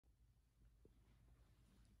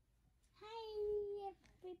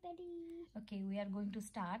ready. Okay, we are going to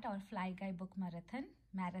start our Fly Guy book marathon.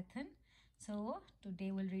 So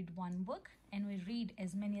today we'll read one book and we'll read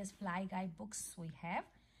as many as Fly Guy books we have.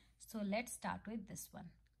 So let's start with this one.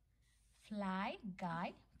 Fly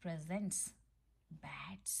Guy presents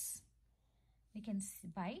Bats. We can see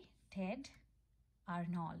by Ted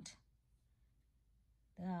Arnold.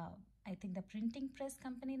 I think the printing press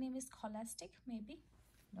company name is Scholastic, maybe.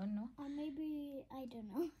 Don't know. Or maybe, I don't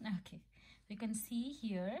know. Okay. You can see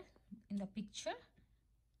here in the picture.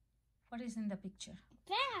 What is in the picture?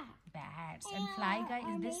 Bats. And Fly Guy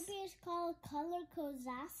is this. Maybe it's called Color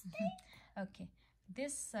Cosastic. Okay.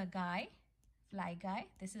 This guy, Fly Guy,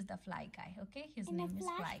 this is the Fly Guy. Okay. His name is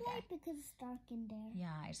Fly Guy. Because it's dark in there.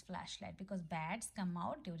 Yeah, it's flashlight because bats come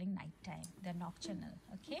out during night time. They're nocturnal.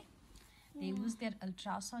 Okay. They use their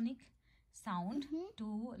ultrasonic sound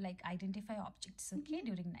to like identify objects, okay,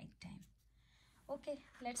 during night time. Okay,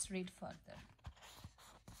 let's read further.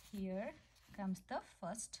 Here comes the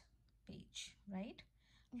first page, right?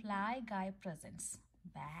 Fly Guy presents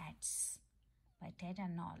Bats by Ted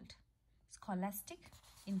Arnold. Scholastic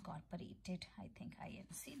Incorporated, I think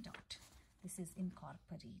INC dot. This is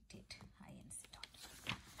Incorporated INC dot.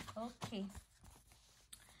 Okay,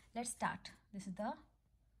 let's start. This is the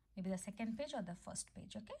maybe the second page or the first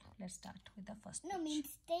page. Okay, let's start with the first page. No,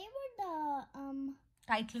 means they were the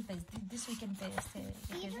title page. This we can say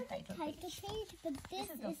these it is are the title page. But this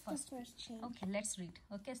is the first page. Okay, let's read.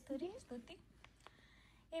 Okay, Stuti.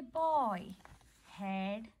 A boy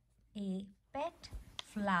had a pet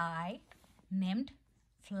fly named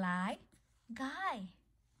Fly Guy.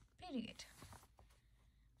 Period.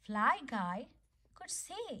 Fly Guy could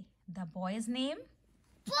say the boy's name.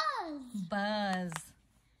 Buzz.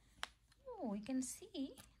 Oh, we can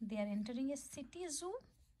see they are entering a city zoo,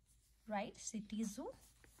 right? City zoo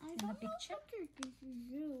in the picture. I don't know if it's a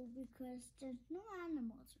zoo because there's no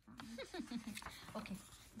animals around. Okay,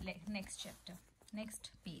 next chapter,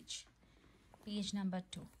 next page, page number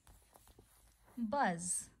 2.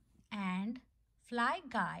 Buzz and Fly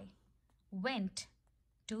Guy went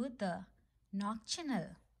to the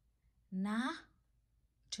nocturnal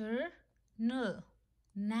nocturnal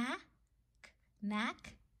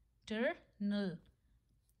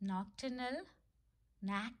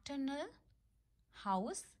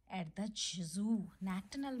house at the zoo.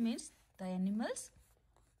 Nocturnal means the animals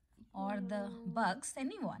or the bugs,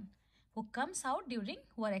 anyone who comes out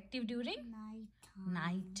who are active during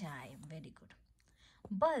nighttime. Very good.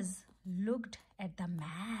 Buzz looked at the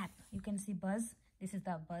map. You can see Buzz. This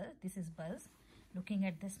is Buzz looking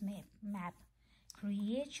at this map.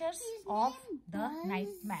 Creatures of the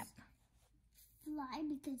night map. Fly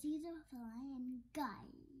because he's a fly and guy.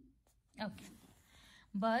 Okay.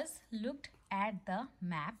 Buzz looked at the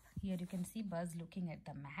map. Here you can see Buzz looking at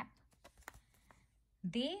the map.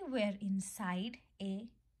 They were inside a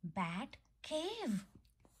bat cave.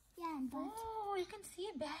 Yeah, and oh, you can see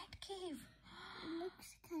a bat cave. It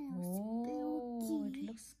looks kind of spooky. It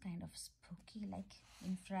looks kind of spooky, like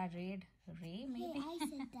infrared ray maybe. Hey, I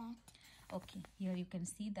said that. Okay, here you can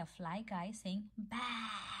see the Fly Guy saying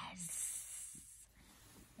Baz.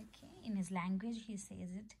 Okay, in his language he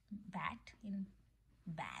says it bat in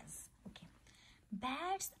Baz. Okay,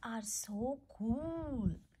 bats are so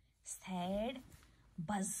cool, said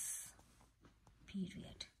Buzz.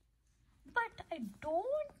 Period. But I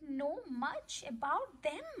don't know much about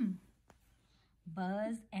them.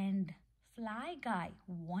 Buzz and Fly Guy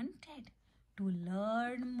wanted to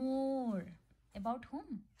learn more. About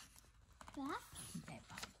whom? Bats?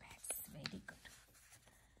 About bats. Very good.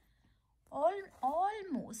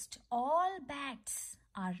 Almost all bats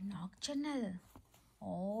are nocturnal.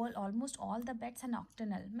 Almost all the bats are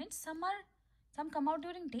nocturnal. Means some come out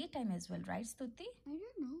during daytime as well, right, Stuti? I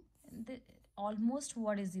don't know. Almost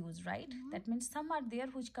word is used, right? That means some are there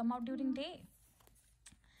which come out during day.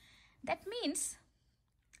 That means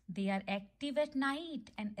they are active at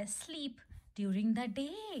night and asleep during the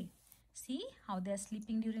day. See how they are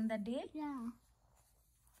sleeping during the day? Yeah.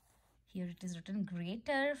 Here it is written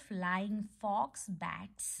greater flying fox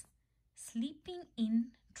bats sleeping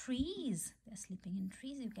in trees. They are sleeping in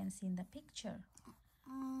trees, you can see in the picture.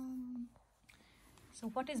 So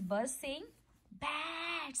what is Buzz saying?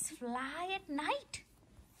 Bats fly at night.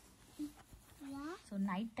 Yeah. So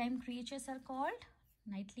nighttime creatures are called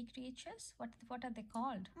nightly creatures. What are they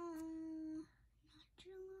called?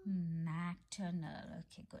 Nocturnal.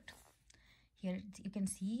 Okay, good. Here you can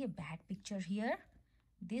see a bat picture here.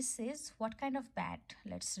 This is what kind of bat?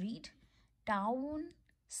 Let's read.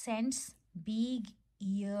 Townsend's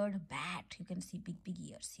big-eared bat. You can see big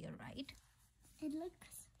ears here, right? It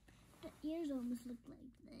looks, the ears almost look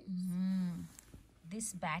like this.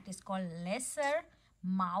 This bat is called lesser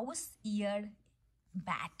mouse-eared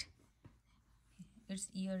bat. Its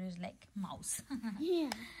ear is like mouse. Yeah.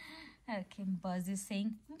 Okay, Buzz is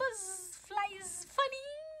saying, Buzz flies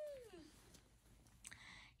funny.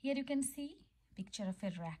 Here you can see picture of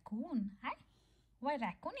a raccoon. Hi. Why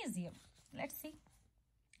raccoon is here? Let's see.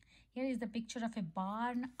 Here is the picture of a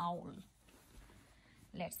barn owl.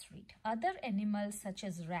 Let's read. Other animals such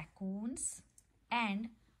as raccoons and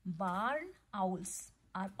barn owls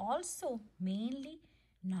are also mainly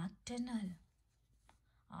nocturnal.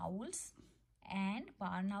 Owls and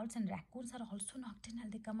barn owls and raccoons are also nocturnal.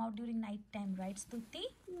 They come out during night time, right, Stuti?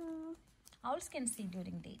 Yeah. Owls can see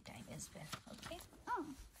during daytime as well. Okay. Oh.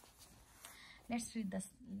 Let's read the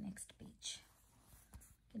next page.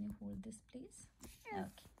 Can you hold this, please? Sure.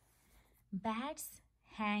 Okay. Bats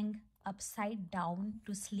hang upside down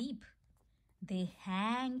to sleep. They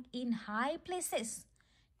hang in high places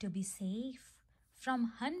to be safe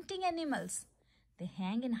from hunting animals. They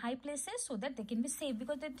hang in high places so that they can be safe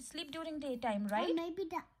because they sleep during daytime, right? Or maybe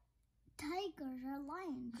the tigers or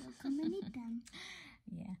lions will come and eat them.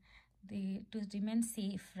 Yeah, they to remain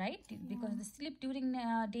safe, right? Because they sleep during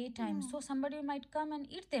daytime, so somebody might come and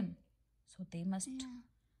eat them. So they must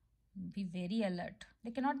be very alert.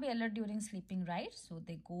 They cannot be alert during sleeping, right? So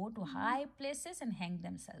they go to high places and hang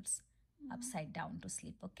themselves upside down to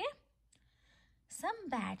sleep. Okay. Some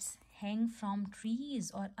bats hang from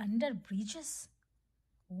trees or under bridges.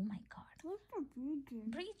 Oh my God. What's the bridge?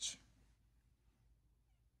 Bridge.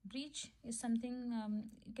 Bridge is something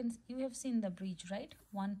you have seen the bridge, right?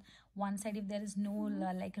 One side, if there is no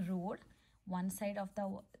like a road, one side of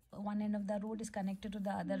the one end of the road is connected to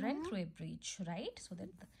the other end through a bridge, right? So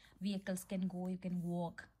that the vehicles can go, you can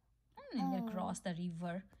walk and they cross the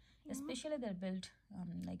river. Especially they're built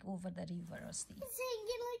like over the river or sea. Saying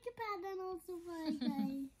it like a bat and also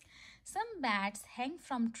fly. Some bats hang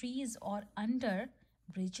from trees or under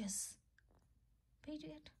bridges.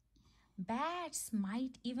 Period. Bats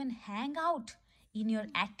might even hang out in your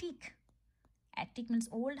attic. Attic means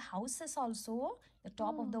old houses also. The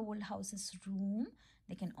top of the old house's room.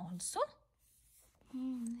 They can also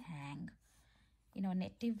hang. In our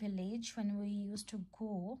native village, when we used to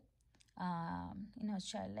go,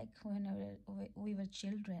 like when we were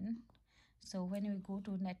children. So when we go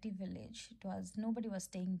to native village, nobody was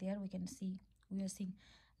staying there. We were seeing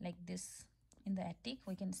like this in the attic.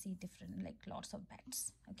 We can see different, like lots of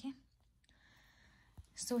bats. Okay.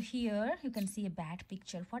 So here you can see a bat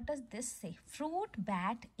picture. What does this say? Fruit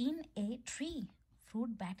bat in a tree.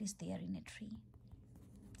 Fruit bat is there in a tree.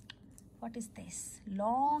 What is this?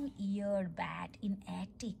 Long-eared bat in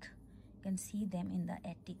attic. You can see them in the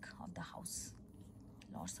attic of the house.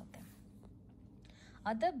 Lots of them.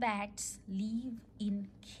 Other bats live in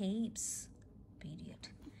caves. Period.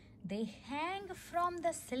 They hang from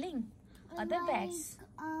the ceiling. Other bats.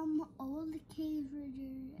 Old cave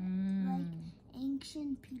like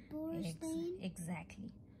ancient people are staying.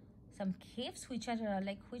 Exactly. Some caves which are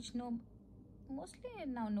mostly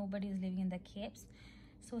now nobody is living in the caves.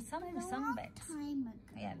 So some bats. Time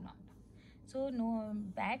ago. Yeah, no. So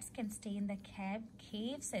bats can stay in the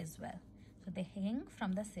caves as well. So they hang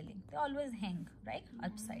from the ceiling. They always hang, right?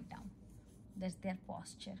 Upside down. That's their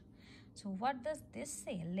posture. So what does this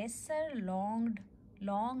say? Lesser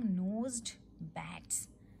long-nosed bats.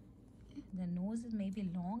 The nose is maybe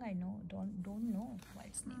long. I don't know why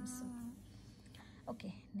its name is so.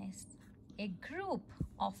 Okay, next. A group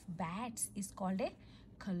of bats is called a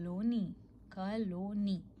colony.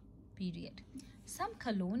 Colony. Period. Some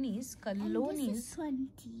colonies. And this is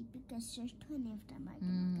 20 because there's 20 of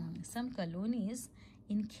them. Some colonies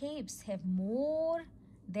in caves have more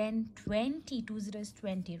than 20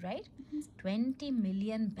 right? 20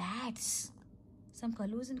 million bats. Some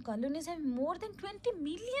colonies have more than 20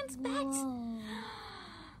 million bats.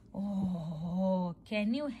 Oh,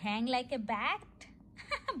 can you hang like a bat?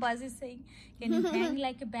 Buzz is saying, can you hang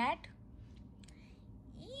like a bat?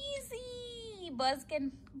 Easy. Buzz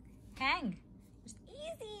can hang. It's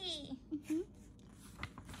easy.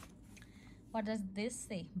 What does this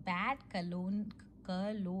say? Bat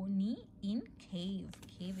colony in cave.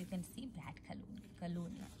 Cave, you can see bat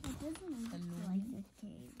colony. It doesn't look like a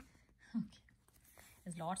cave. Okay.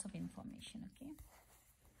 There's lots of information, okay?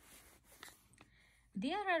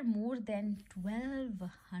 There are more than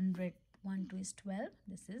 1,200. 1, 2 is 12.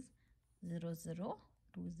 This is 0, 0.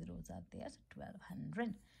 2 zeros are there. So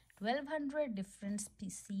 1,200. 1,200 different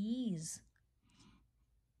species.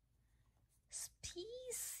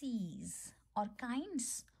 Species or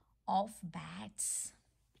kinds of bats.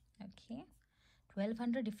 Okay.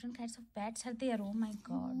 1,200 different kinds of bats are there. Oh my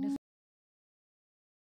God.